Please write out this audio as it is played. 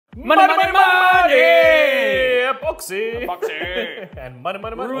Money, money, money! Epoxy! Epoxy! And money,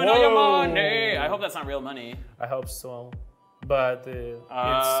 money, money. Ruin all your money! I hope that's not real money. I hope so. But it's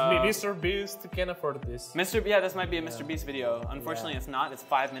Mr. Beast can afford this. Yeah, this might be a Mr. Beast video. Unfortunately, it's not. It's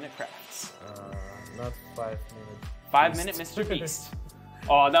 5-minute crafts. Not 5 minutes. 5-minute Mr. Beast.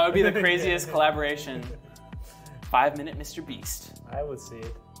 Oh, that would be the craziest collaboration. 5-minute Mr. Beast. I would see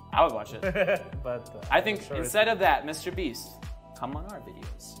it. I would watch it. But I think instead of that, Mr. Beast, come on our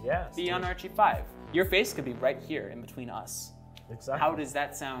videos. Yeah. Be on Archie 5. Your face could be right here in between us. Exactly. How does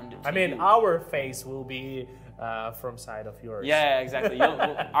that sound? I mean, our face will be from side of yours. Yeah, exactly.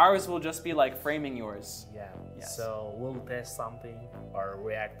 Ours will just be like framing yours. Yeah. Yes. So we'll test something or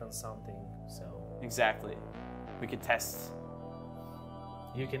react on something. So exactly. We could test.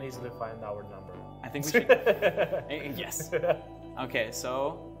 You can easily find our number. I think we should. Yes. Okay,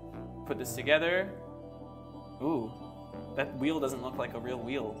 so put this together. Ooh, that wheel doesn't look like a real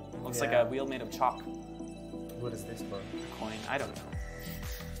wheel. It looks like a wheel made of chalk. What is this for? Coin. I don't know.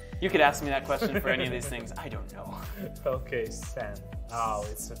 You could ask me that question for any of these things. I don't know. Okay, sand. Oh,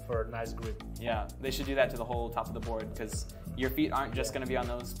 it's for nice grip. Yeah, they should do that to the whole top of the board because your feet aren't just going to be on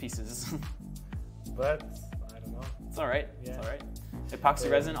those pieces. But I don't know. It's all right. Yeah. It's all right. Epoxy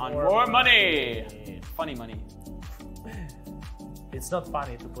resin on more money. Funny money. It's not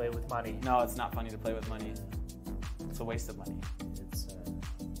funny to play with money. No, it's not funny to play with money. It's a waste of money. It's,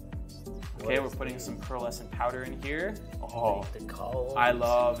 okay, we're putting some pearlescent powder in here. Oh, the colors. I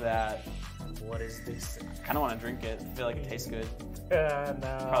love that. What is this? I kind of want to drink it. I feel like it tastes good.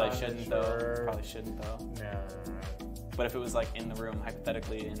 No. Probably shouldn't though. Probably shouldn't though. No. But if it was like in the room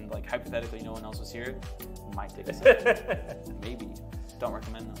hypothetically, and like hypothetically no one else was here, might take a sip. Maybe. Don't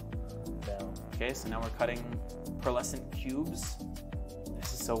recommend though. No. Okay, so now we're cutting pearlescent cubes.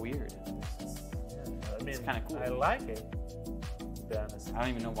 This is so weird. I mean, it's kind of cool. I like it, to be honest. I don't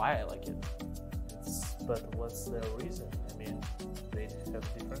even know why I like it. But what's the reason? I mean, they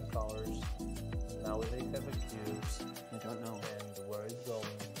have different colors. Now they have a cubes. I don't know. And where it's going.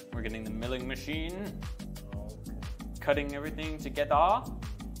 We're getting the milling machine. Okay. Cutting everything together.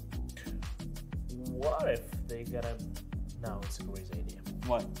 What if they gotta... No, it's a crazy idea.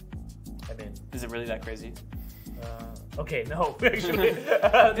 What? I mean... Is it really that crazy? Okay, no, actually.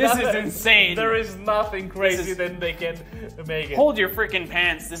 This is insane. There is nothing crazy than they can make it. Hold your freaking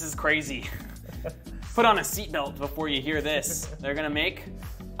pants. This is crazy. Put on a seatbelt before you hear this. They're gonna make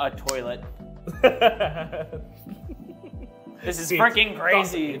a toilet. This is freaking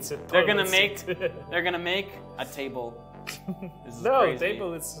crazy. They're gonna make a table. This is no, crazy.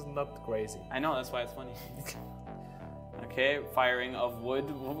 table is not crazy. I know, that's why it's funny. Okay, firing of wood.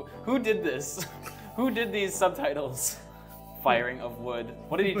 Who did this? Who did these subtitles? Firing of wood.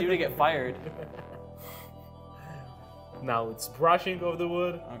 What did he do to get fired? Now it's brushing of the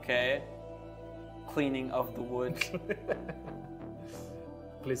wood. Okay. Cleaning of the wood.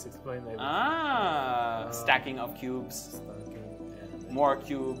 Please explain everything. Stacking of cubes. More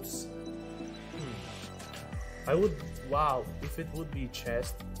cubes. I would, wow, if it would be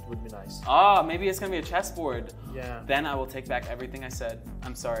chest, it would be nice. Maybe it's gonna be a chessboard. Yeah. Then I will take back everything I said.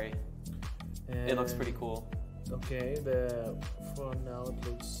 I'm sorry. And it looks pretty cool. Okay, for now it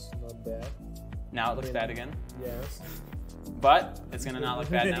looks not bad. Now it looks bad again. Yes. But it's gonna not look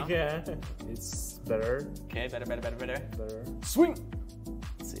bad now. Yeah, it's better. Okay, better. Better. Swing.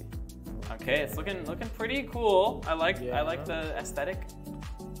 Let's see. Okay, it's looking pretty cool. I like the aesthetic.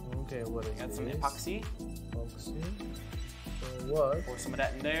 Okay, what is Got some this? epoxy. Epoxy. What? Pour some of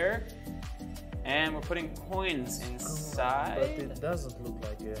that in there. And we're putting coins inside. But it doesn't look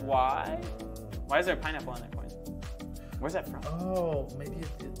like it. Why? Why is there a pineapple on that coin? Where's that from? Oh, maybe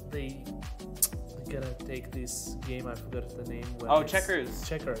they gonna take this game. I forgot the name. Oh, checkers.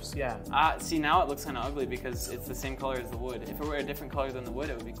 Checkers, yeah. See, now it looks kind of ugly because it's the same color as the wood. If it were a different color than the wood,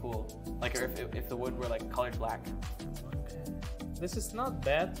 it would be cool. Like if the wood were like colored black. Okay. This is not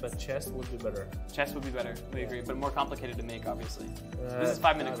bad, but chest would be better. Chest would be better. We agree, but more complicated to make, obviously. This is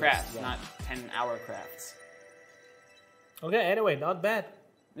 5-minute crafts, not 10-hour crafts. Okay. Anyway, not bad.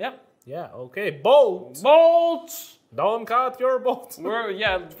 Yep. Yeah. Okay. Bolt. Bolt. Don't cut your bolt.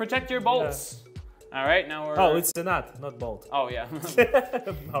 Protect your bolts. Yeah. All right, now we're. Oh, it's a nut, not bolt. Oh yeah.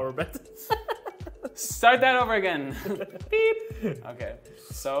 Our bet. Start that over again. Beep. Okay,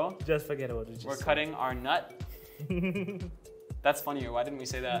 so. Just forget about it. We're cutting our nut. That's funnier. Why didn't we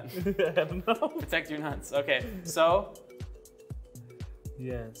say that? I don't know. Protect your nuts. Okay, so.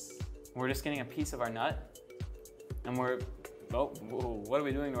 Yes. We're just getting a piece of our nut, and we're. Oh, whoa, what are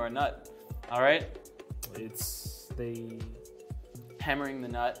we doing to our nut? All right. It's the. Hammering the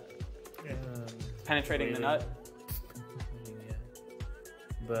nut. Penetrating the nut.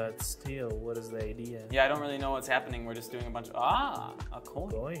 But still, what is the idea? Yeah, I don't really know what's happening. We're just doing a bunch of a coin.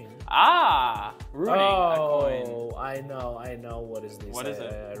 Coin. Rooting a coin. Oh, I know. What is this? What is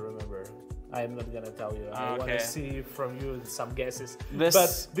it? I remember. I'm not gonna tell you. I want Okay. to see from you some guesses. This-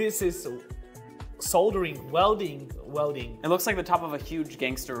 But this is soldering, welding. It looks like the top of a huge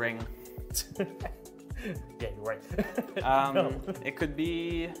gangster ring. Yeah, you're right. No. It could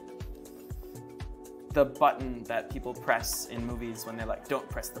be the button that people press in movies when they're like, don't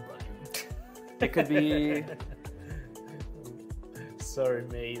press the button. It could be... Sorry,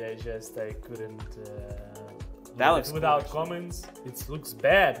 mate. I couldn't. That read looks it cool, without actually. comments. It looks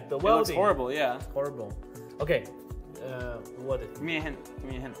bad. The It welding. looks horrible, yeah. Horrible. Okay. What? Give me a hint. Give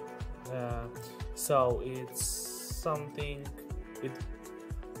me a hint. So it's something. It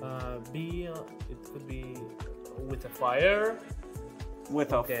could be with a fire.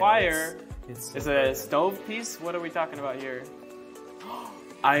 With a Okay, fire. It's Is it a stove piece? What are we talking about here?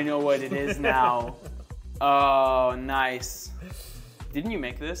 I know what it is now. Oh, nice. Didn't you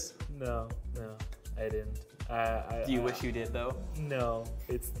make this? No, I didn't. Do you wish you did though? No,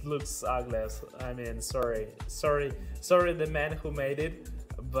 it looks ugly. I mean, sorry, the man who made it,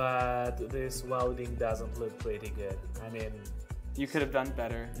 but this welding doesn't look pretty good. I mean, You could have done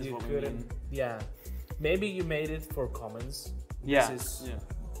better, is you what we couldn't. mean. Yeah, maybe you made it for comments. Yeah, This is, yeah.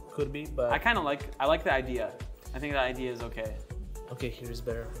 could be, but I like the idea. I think the idea is okay. okay, here's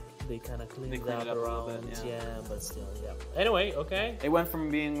better. They kind of cleaned cleaned up it up a little around, bit, yeah. but still, yeah. Anyway, okay. It went from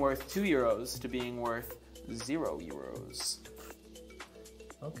being worth 2 euros to being worth 0 euros.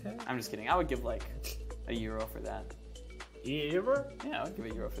 Okay. I'm just kidding. I would give like €1 for that. Euro? Yeah, I would give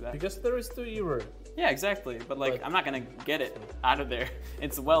 €1 for that. Because there is €2. Yeah, exactly. But like, But- I'm not gonna get it out of there.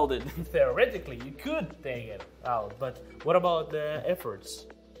 It's welded. Theoretically, you could take it out, but what about the efforts?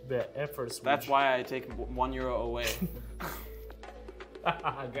 The efforts. That's why I take €1 away.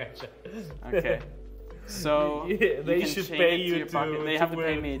 Gotcha. Okay. So Yeah, they you can should chain pay it to you your pocket. to- They to have to wear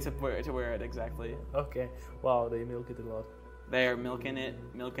pay it. me to wear it exactly. Okay. Wow, they milk it a lot. They are milking it.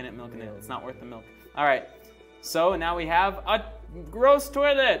 It's not worth the milk. All right. So now we have a gross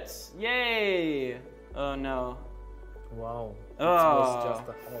toilet. Yay! Oh no, Wow. It Oh. was just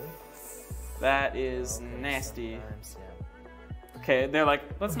a hole. that is Okay, nasty. sometimes, yeah. Okay, they're like,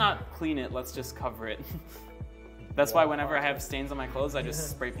 let's not clean it. Let's just cover it. That's why whenever I have stains on my clothes, I just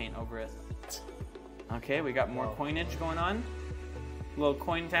spray paint over it. Okay, we got more Wow. coinage going on. Little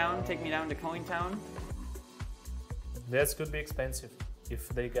coin town. Take me down to coin town. This could be expensive if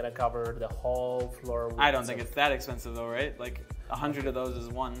they're gonna cover the whole floor. With I don't think it's that expensive though, right? Like 100 of those is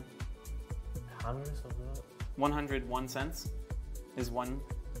one. hundreds of those. 101 cents is $1.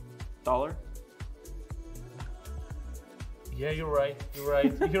 Yeah, you're right.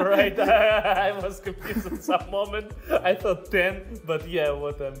 You're right. I was confused at some moment. I thought 10, but yeah,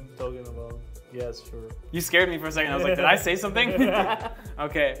 what I'm talking about. Yes, sure. You scared me for a second. I was like, did I say something?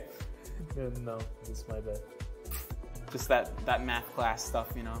 Okay, No, it's my bad. just that math class stuff,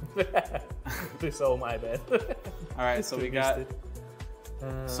 you know. This all my bad. All right, so we got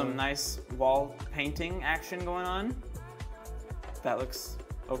some some nice wall painting action going on. That looks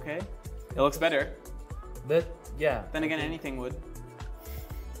okay. It looks better. But yeah. Then again, okay. anything would.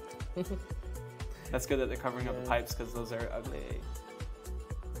 That's good that they're covering up the Yeah. pipes because those are ugly.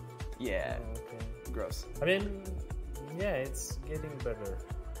 Yeah, Okay. gross. I mean, yeah, it's getting better.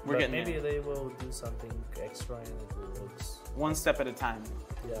 We're But getting maybe there. they will do something extra and it will look. One step at a time,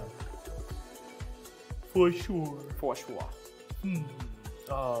 Yeah. For sure. for sure.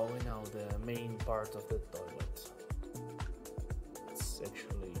 Oh, we know the main part of the toilet. It's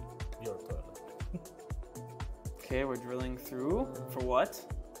actually your toilet. Okay, we're drilling through. For what?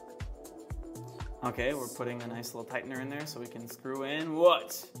 Okay, we're putting a nice little tightener in there so we can screw in what?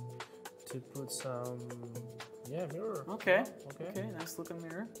 To put some, mirror. Okay. Yeah, Okay, nice looking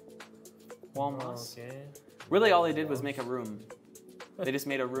mirror. Wall moss. Okay. Really, all they did was make a room. They just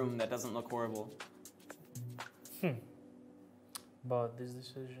made a room that doesn't look horrible. But this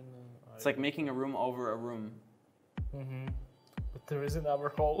decision. It's like making a room over a room. But there is another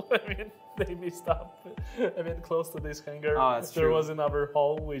hole. I mean, they missed up. I mean, close to this hanger, Oh, that's there true. was another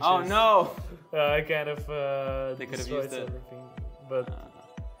hole which Oh is no! kind of They could have destroyed used it. everything. But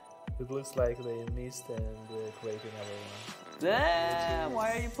it looks like they missed and created another one.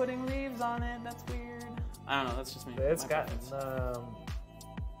 Why are you putting leaves on it? That's weird. I don't know. That's just me. It's My got. preference.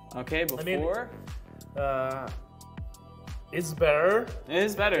 Okay, I mean, before It's better. it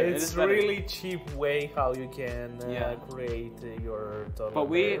is better. It It's is better. really cheap way how you can Yeah. create your total. But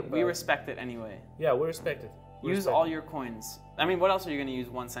we better, respect it anyway. Yeah, we respect it. Use all your coins. I mean, what else are you gonna use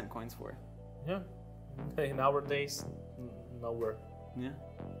 1 cent coins for? Yeah. Hey, nowadays, nowhere. Yeah.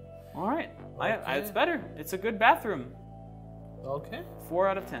 All right. Okay. It's better. It's a good bathroom. Okay. 4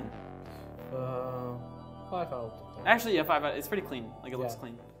 out of 10. 5 out of 10. Actually, yeah, 5 out. It's pretty clean. Like it looks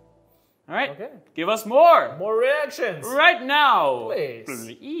clean. All right. Okay. Give us more. More reactions. Right now. Please.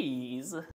 Please.